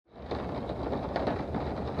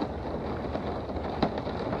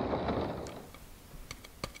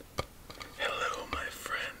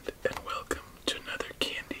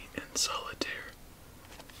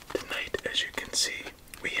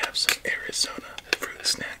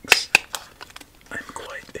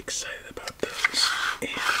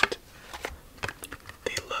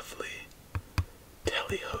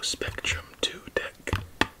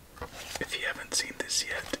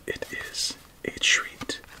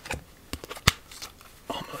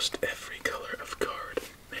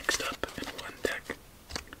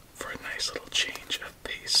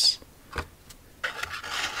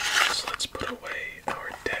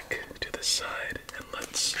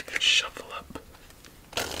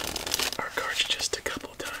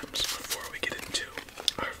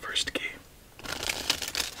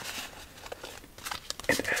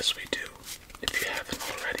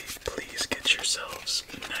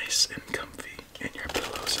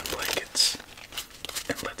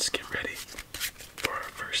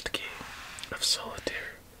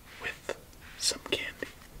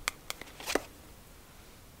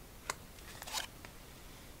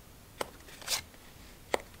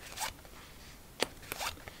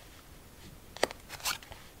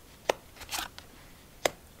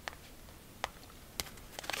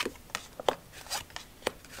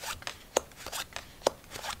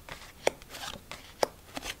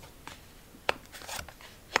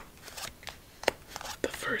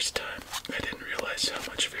first time, I didn't realize how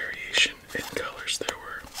much variation in colors there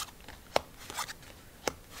were.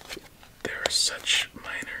 There are such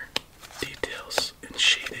minor details in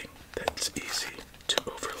shading that it's easy to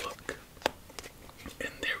overlook.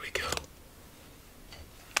 And there we go.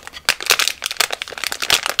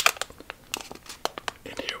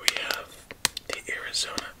 And here we have the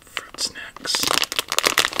AriZona fruit snacks.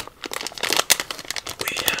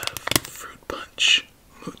 We have fruit punch,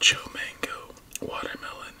 mucho mango,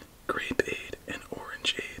 watermelon, grapeade, and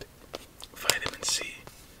orangeade. Vitamin C,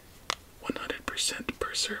 100%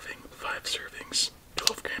 per serving, 5 servings,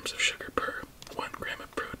 12 grams of sugar per 1 gram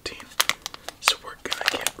of protein. So we're gonna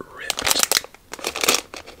get ripped.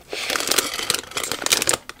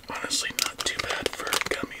 Honestly, not too bad for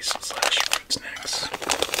gummies slash fruit snacks.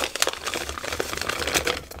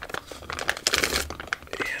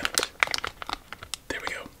 And there we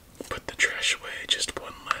go. Put the trash away. Just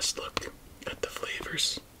one last look at the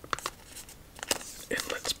flavors.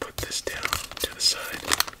 And let's put this down to the side.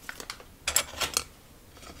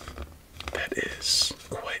 That is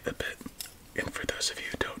quite a bit. And for those of you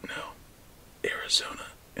who don't know,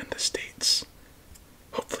 AriZona in the States,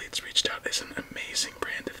 hopefully it's reached out as an amazing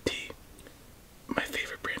brand of tea. My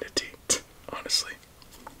favorite brand of tea, honestly.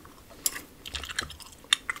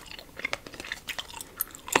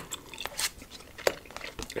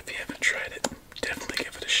 If you haven't tried it, definitely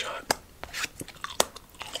give it a shot.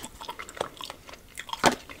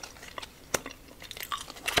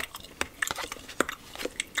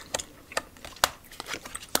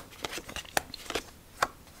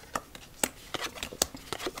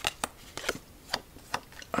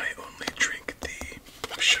 I only drink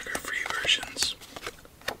the sugar-free versions,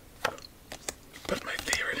 but my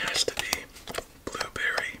favorite has to be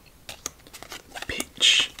blueberry,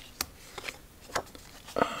 peach,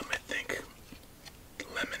 I think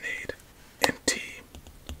lemonade and tea,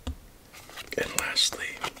 and lastly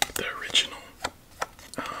the original,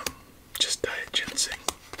 just diet ginseng.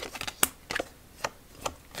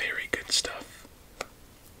 Very good stuff.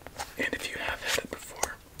 And if you have had it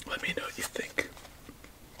before, let me know what you think.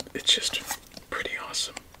 It's just pretty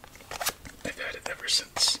awesome. I've had it ever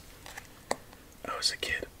since I was a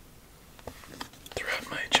kid, throughout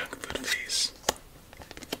my junk food phase.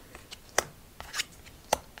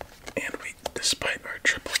 And despite our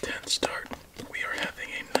 10 start, we are having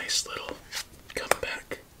a nice little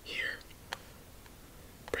comeback here.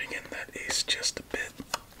 Bring in that ace just a bit,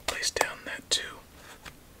 place down that 2,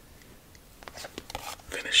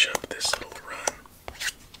 finish up this little run,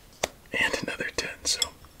 and another 10, so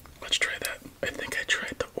let's try that. I think I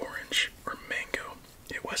tried the orange or mango.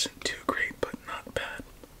 It wasn't too great, but not bad.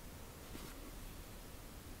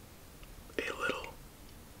 A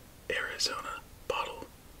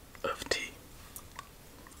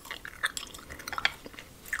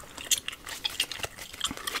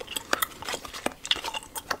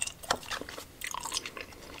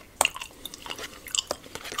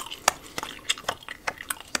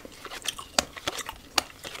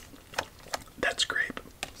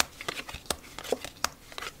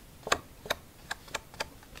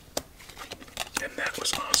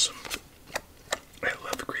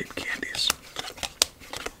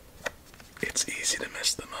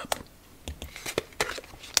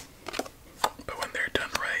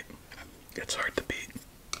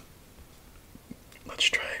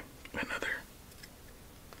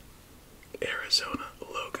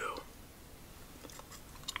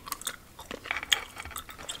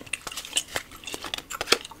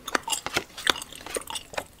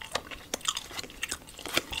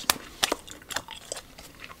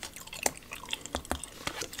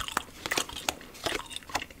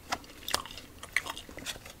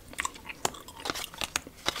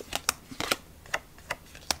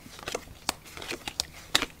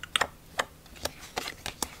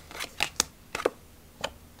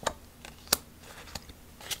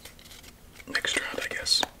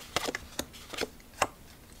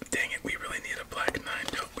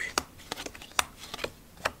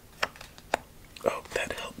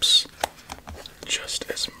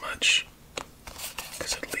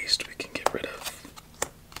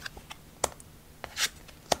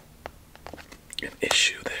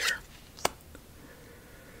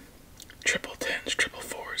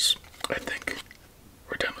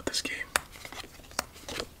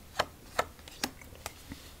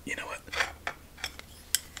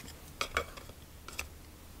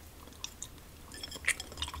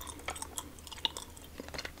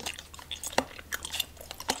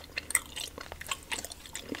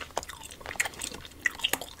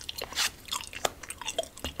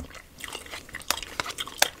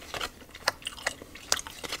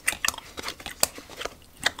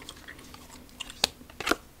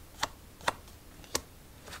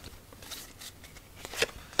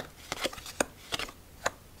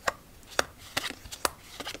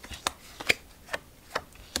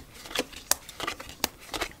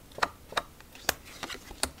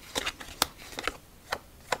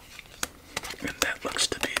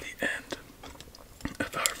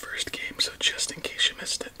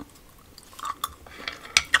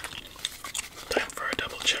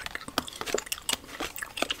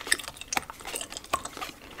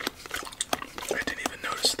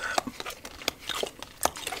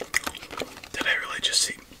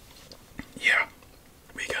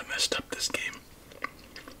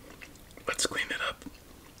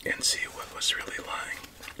and see what was really lying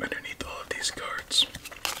underneath all of these cards.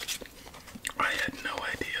 I had no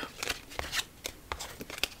idea.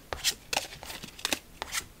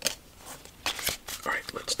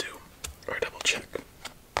 Alright, let's do our double check.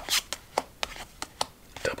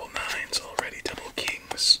 Double nines already, double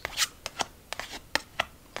kings.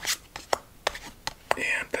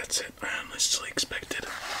 And that's it. I honestly expected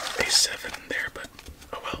a 7 there, but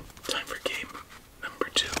oh well. Time for game number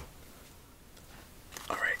 2.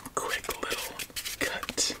 Alright, quick little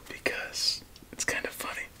cut because it's kind of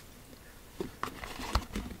funny.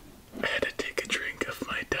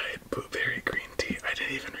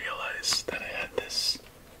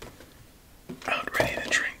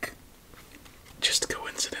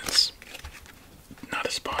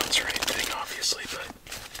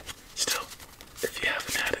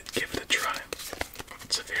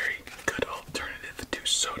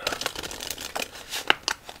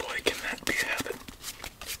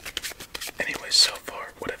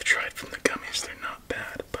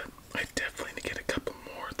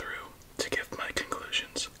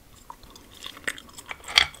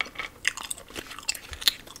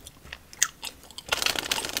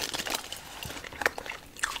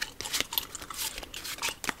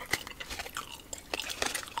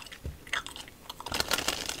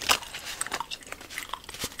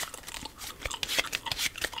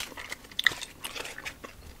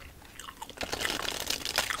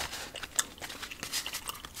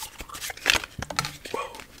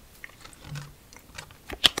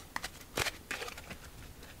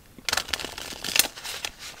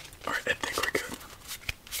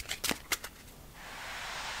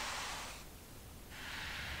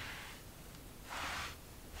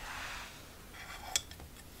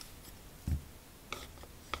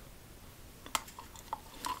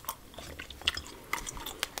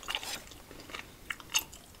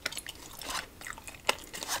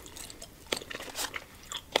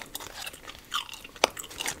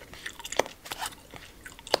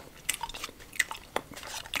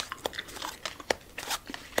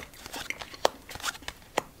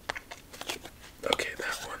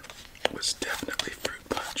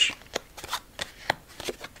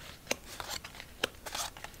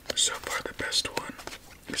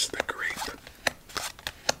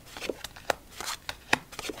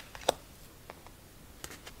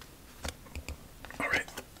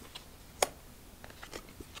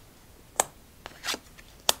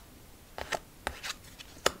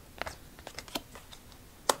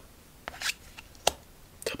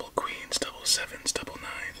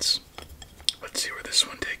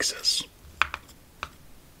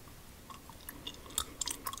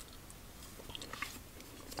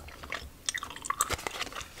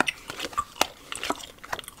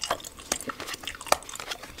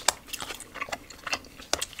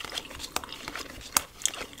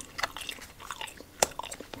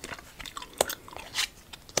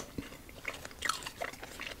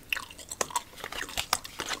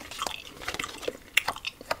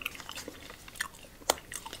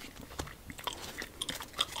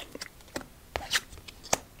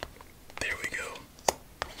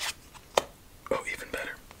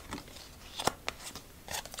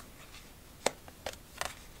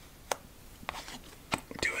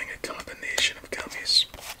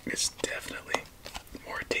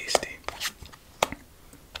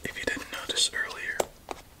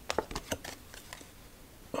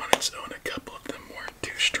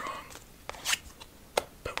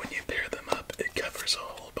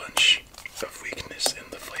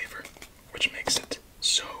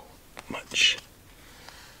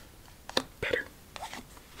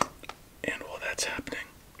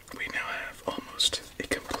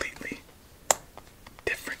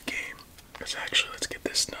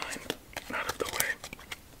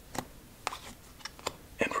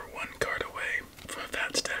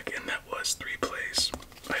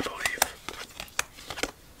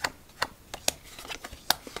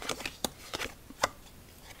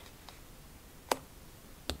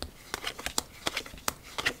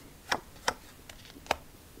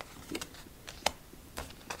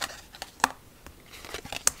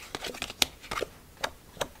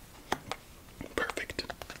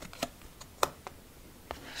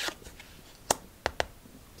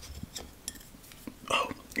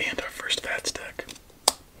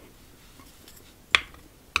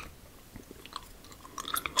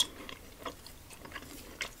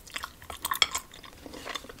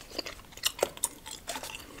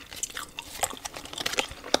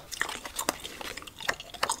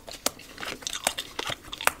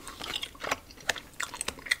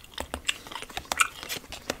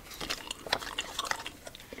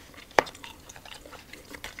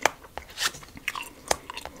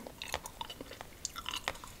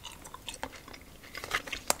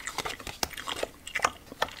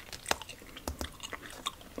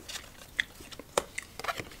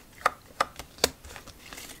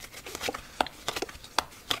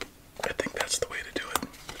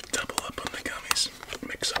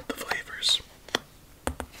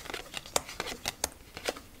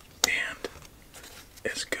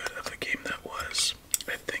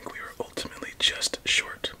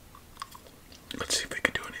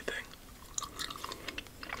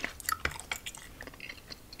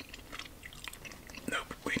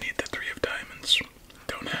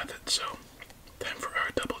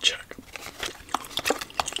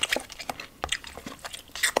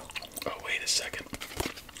 second.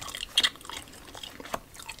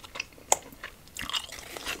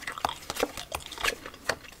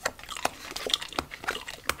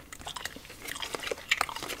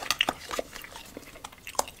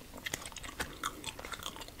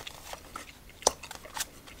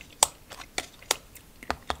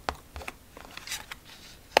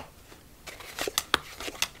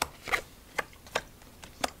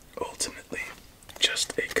 Ultimately,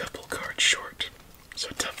 just a couple cards short, so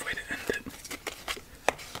tough way to end it.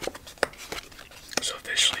 So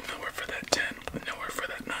officially nowhere for that 10, nowhere for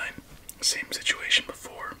that 9. Same situation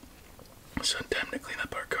before. So time to clean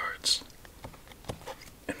up our cards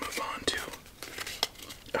and move on to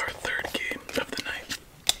our third game of the night.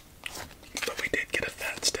 But we did get a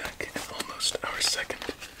fat stack and almost our second.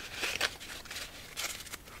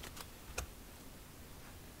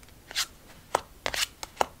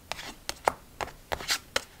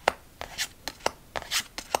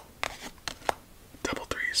 Double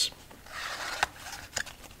threes.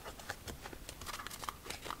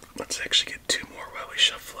 Let's actually get 2 more while we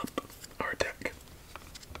shuffle up our deck.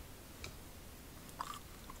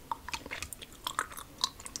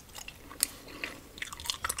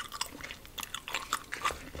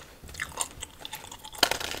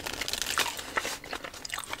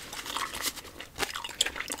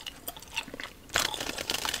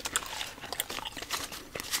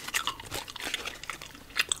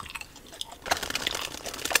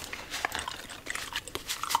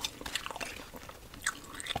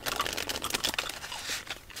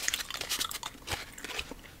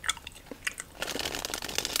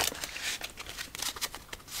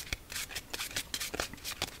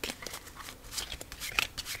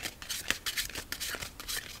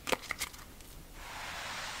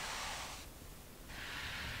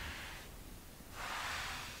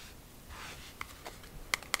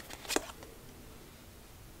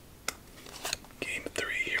 Game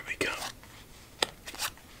 3, here we go.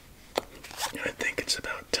 And I think it's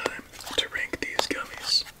about time to rank these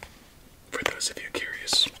gummies. For those of you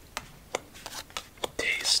curious,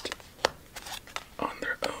 taste on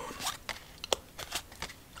their own,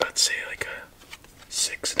 I'd say like a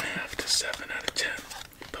 6.5 to 7 out of 10.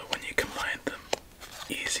 But when you combine them,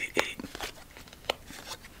 easy 8.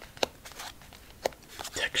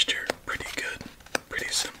 Texture, pretty good, pretty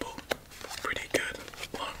simple, pretty good,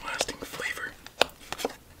 long-lasting flavor.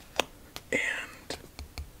 And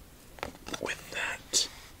with that,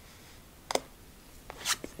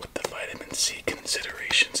 with the vitamin C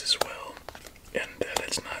considerations as well, and that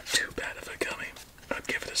it's not too bad of a gummy, I'd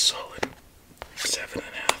give it a solid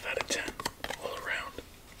 7.5 out of 10 all around.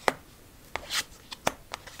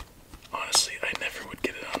 Honestly, I never would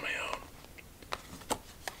get it on my own,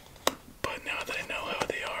 but now that I know how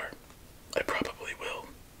they are, I probably will,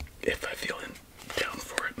 if I feel down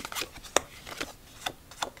for it.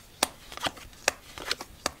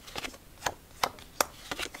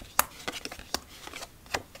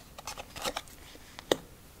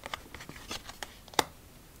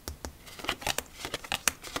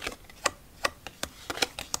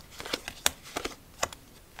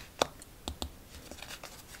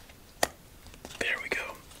 There we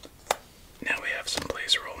go. Now we have some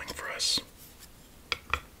plays rolling for us.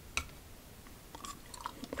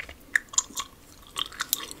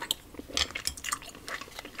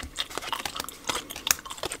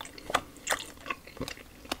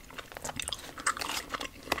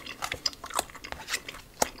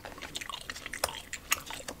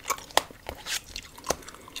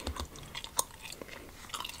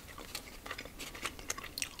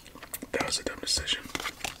 That was a dumb decision.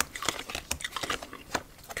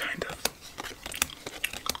 Kind of.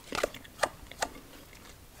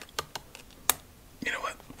 You know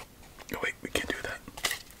what? Oh wait, we can't do that.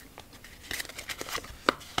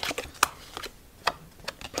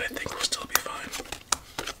 But I think we'll still be fine.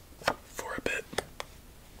 For a bit.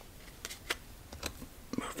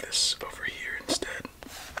 Move this over here instead.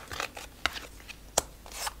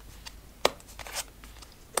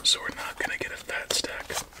 So we're not gonna get a fat stack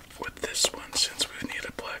with this one since we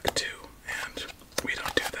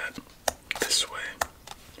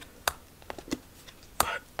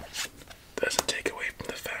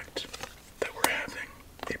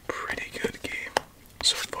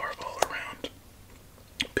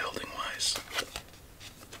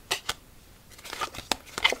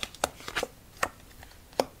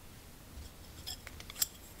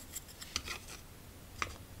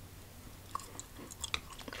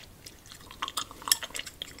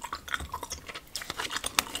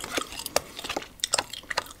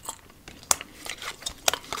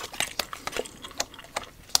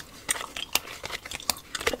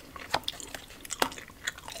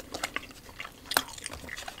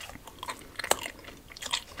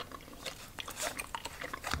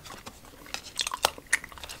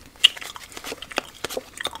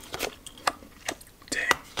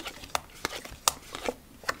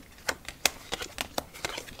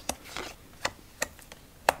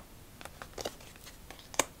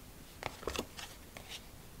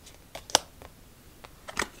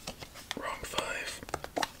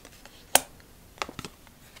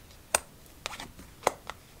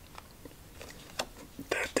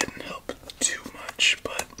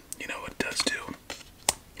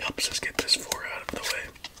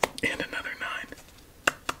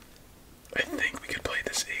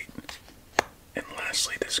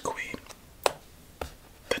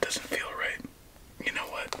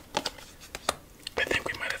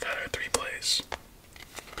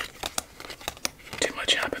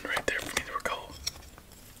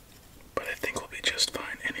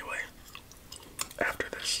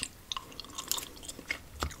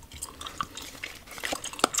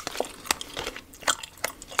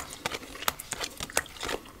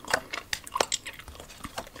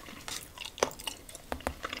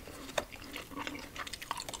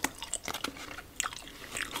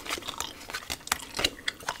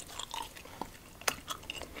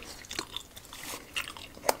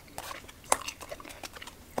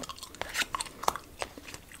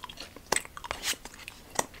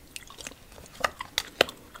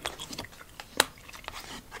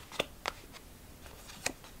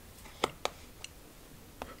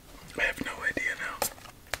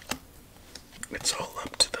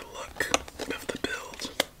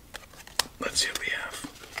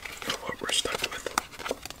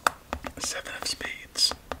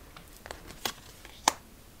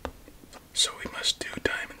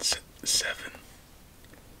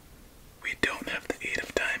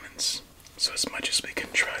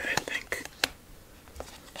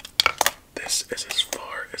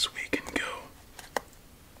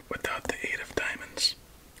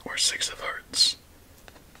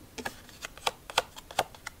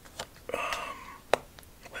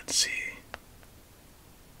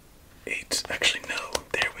 8. Actually, no.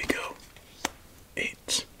 There we go.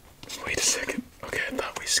 8. Wait a second. Okay, I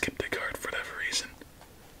thought we skipped a card for whatever reason.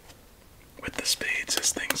 With the spades,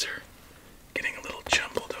 as things are getting a little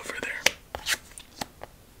jumbled over there.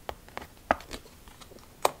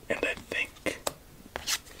 And I think,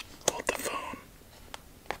 hold the phone.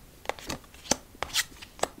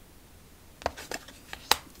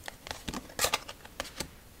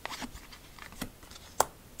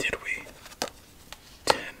 Did we?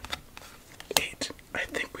 10, 8. I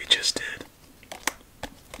think we just did.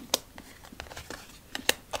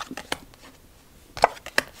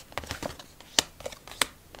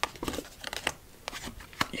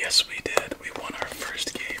 Yes, we did. We won our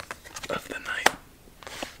first game of the night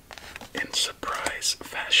in surprise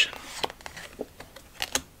fashion.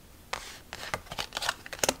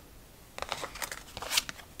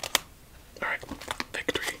 Alright,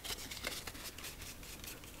 victory.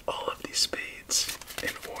 All of these spades in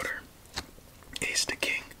order. Ace to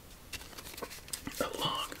king,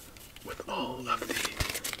 along with all of the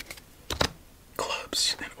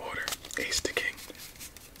clubs in order. Ace to king.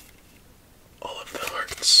 All of the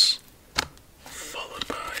hearts, followed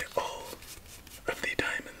by all of the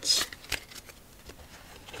diamonds.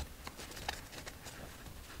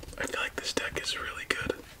 I feel like this deck is really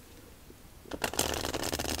good.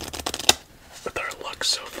 With our luck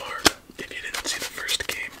so far, if you didn't see the first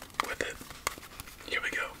game with it, here we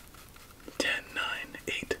go. 10, 9,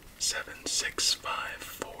 8, 7, 6, 5,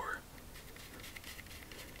 4.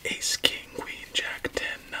 Ace, king, queen, jack, 10,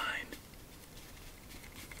 9.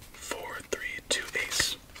 4, 3, 2,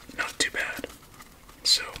 ace. Not too bad.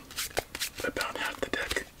 So, about half the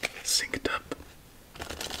deck synced up.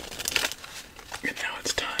 And now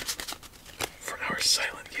it's time for our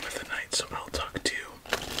silent game of the night, so I'll talk to you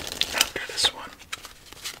after this one.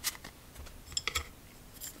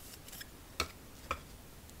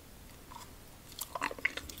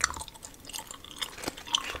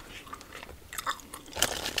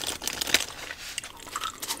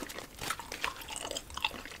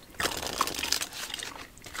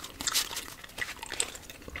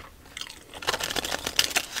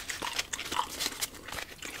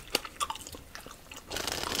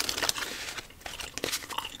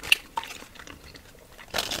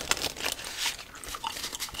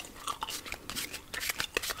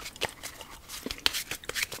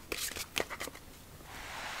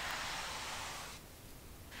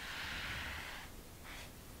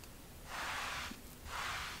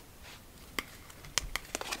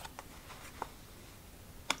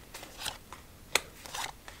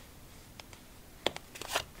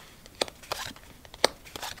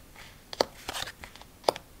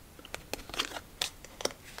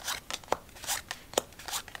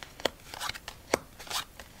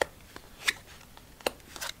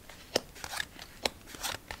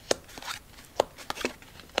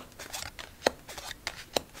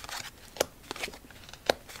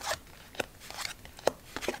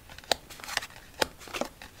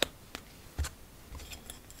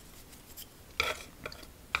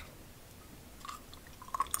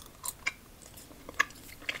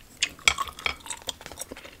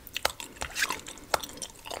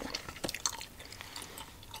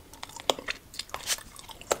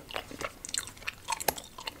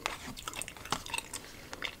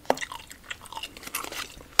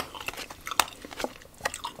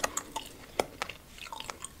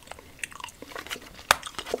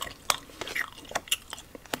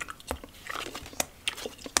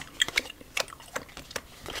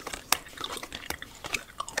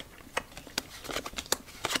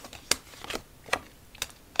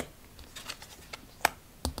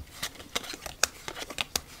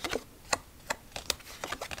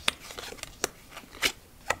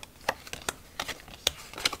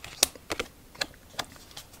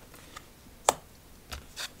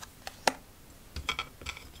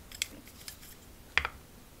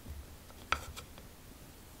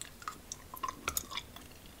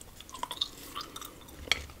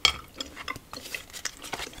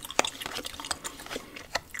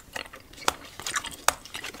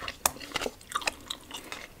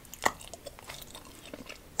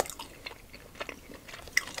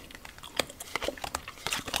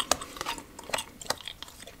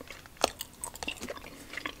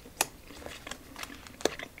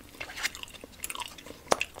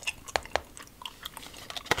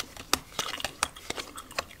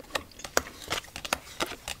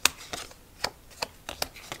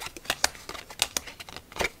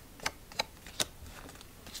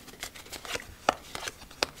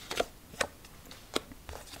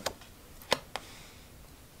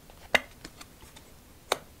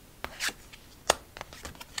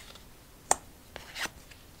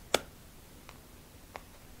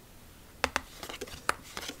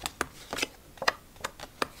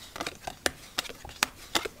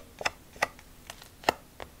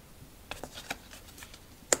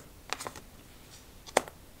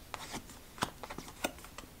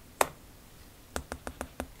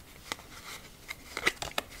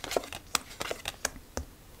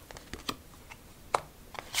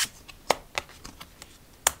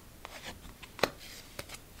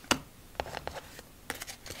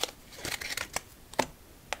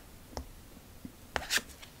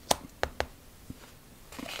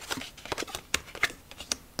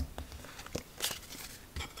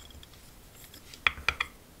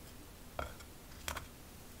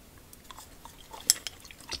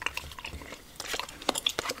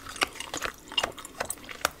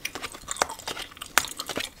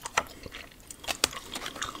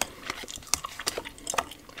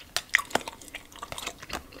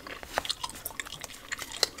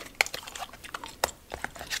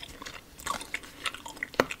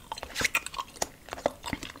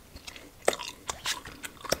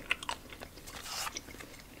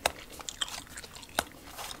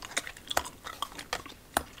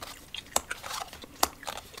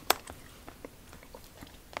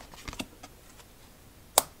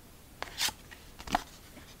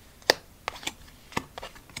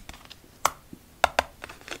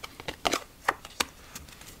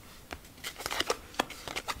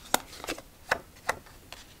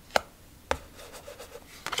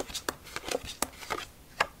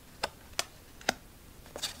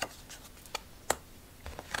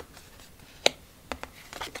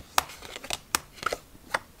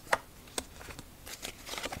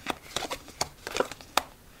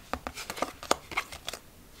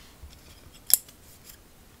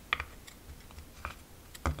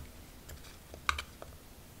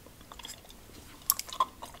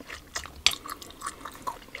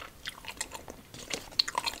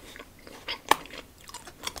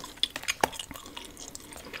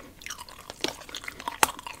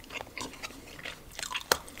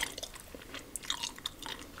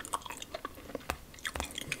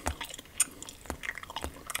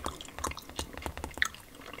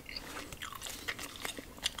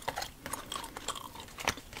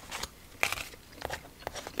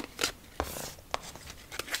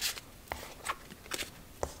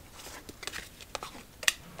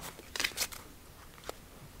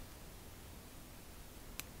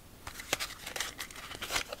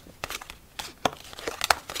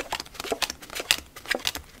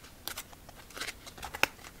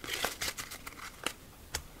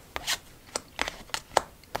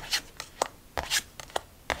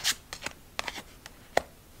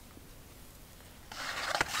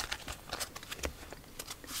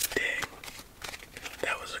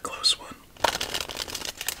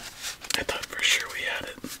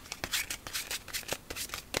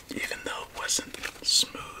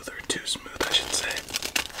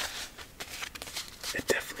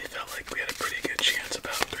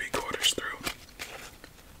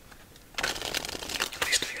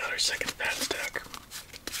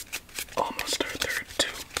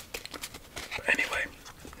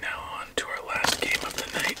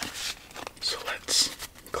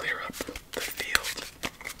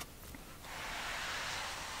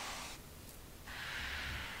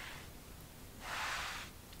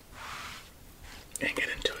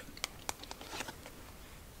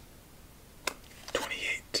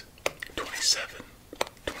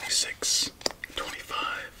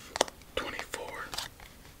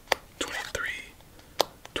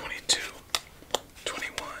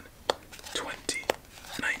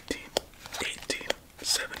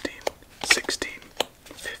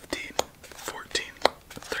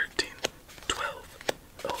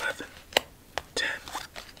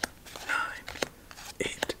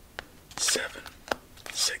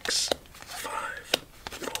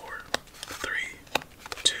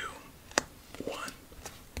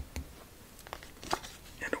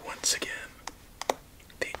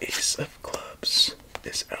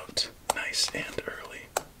 is out nice and early.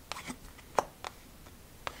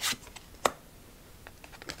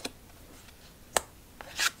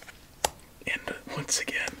 And once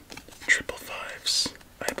again, triple fives,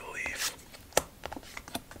 I believe.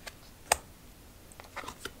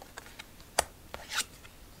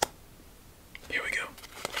 Here we go.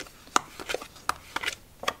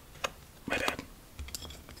 My bad.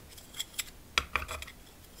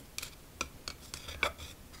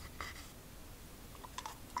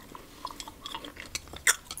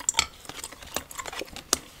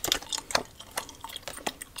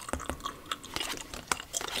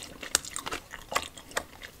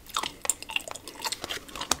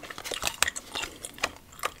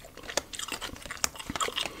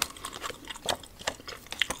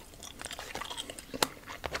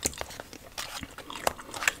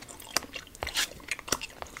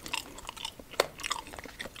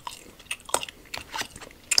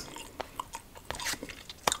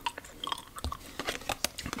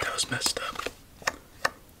 That was messed up.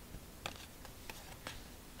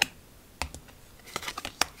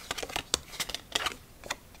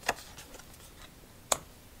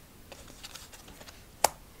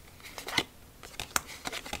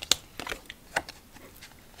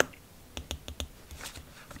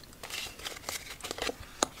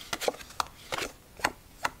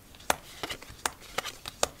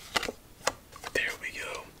 There we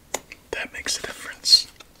go. That makes a difference.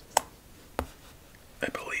 I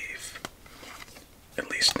believe. At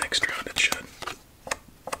least next round it should.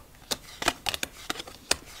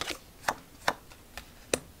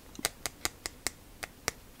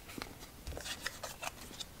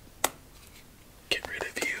 Get rid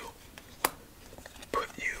of you. Put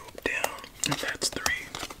you down. That's 3.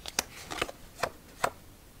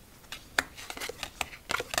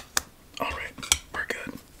 Alright, we're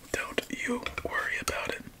good. Don't you worry about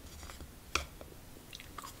it.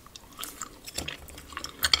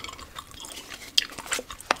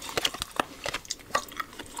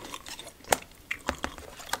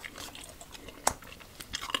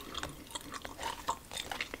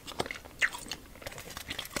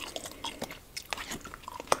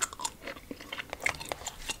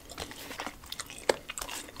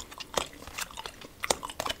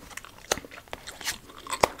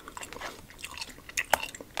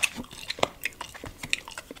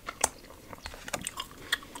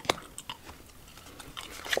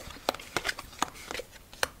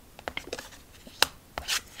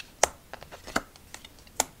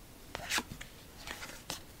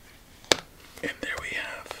 And there we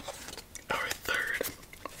have our third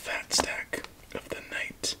fat stack of the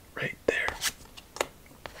night right there.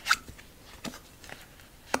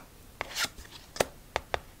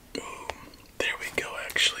 Boom. There we go,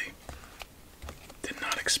 actually. Did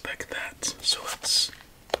not expect that. So let's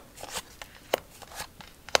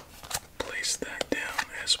place that down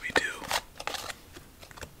as we do.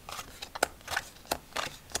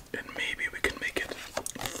 And maybe we can make it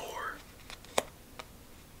 4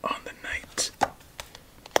 on the night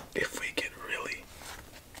if we get really,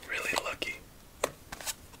 really lucky.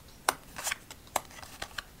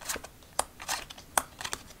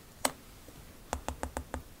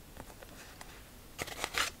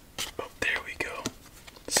 Oh, there we go.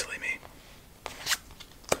 Silly me.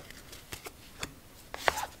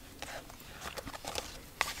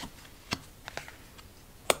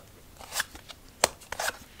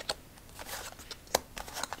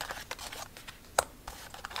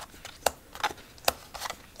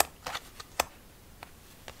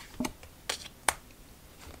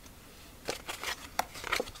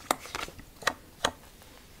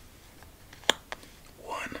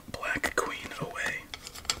 One black queen away.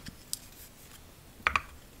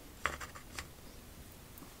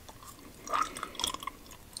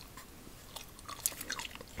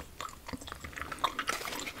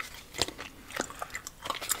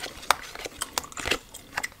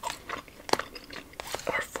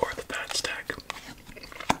 Our fourth fat stack.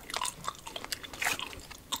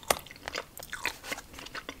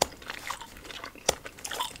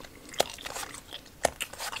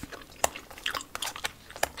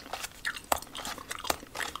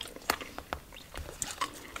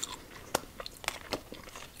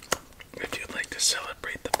 If you'd like to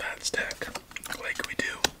celebrate the fat stack like we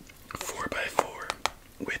do, 4x4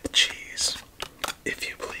 with cheese, if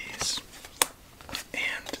you please.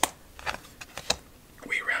 And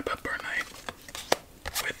we wrap up our night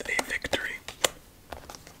with a victory.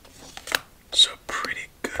 So pretty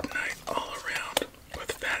good night all around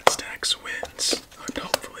with fat stacks wins and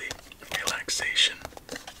hopefully relaxation.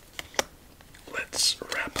 Let's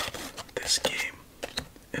wrap up this game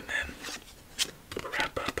and then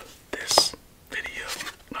wrap up this video.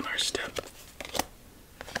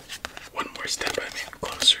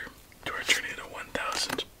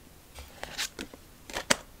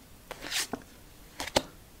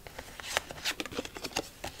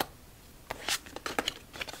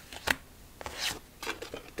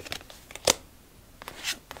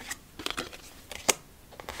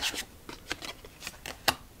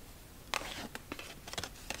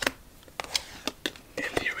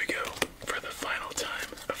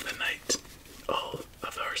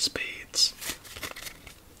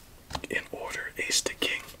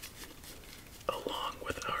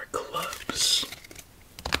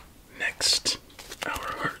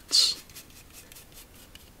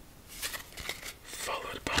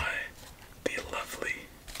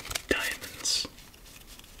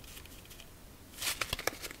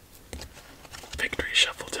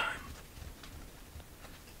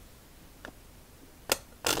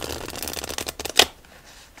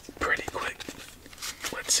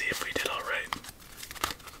 Let's see if we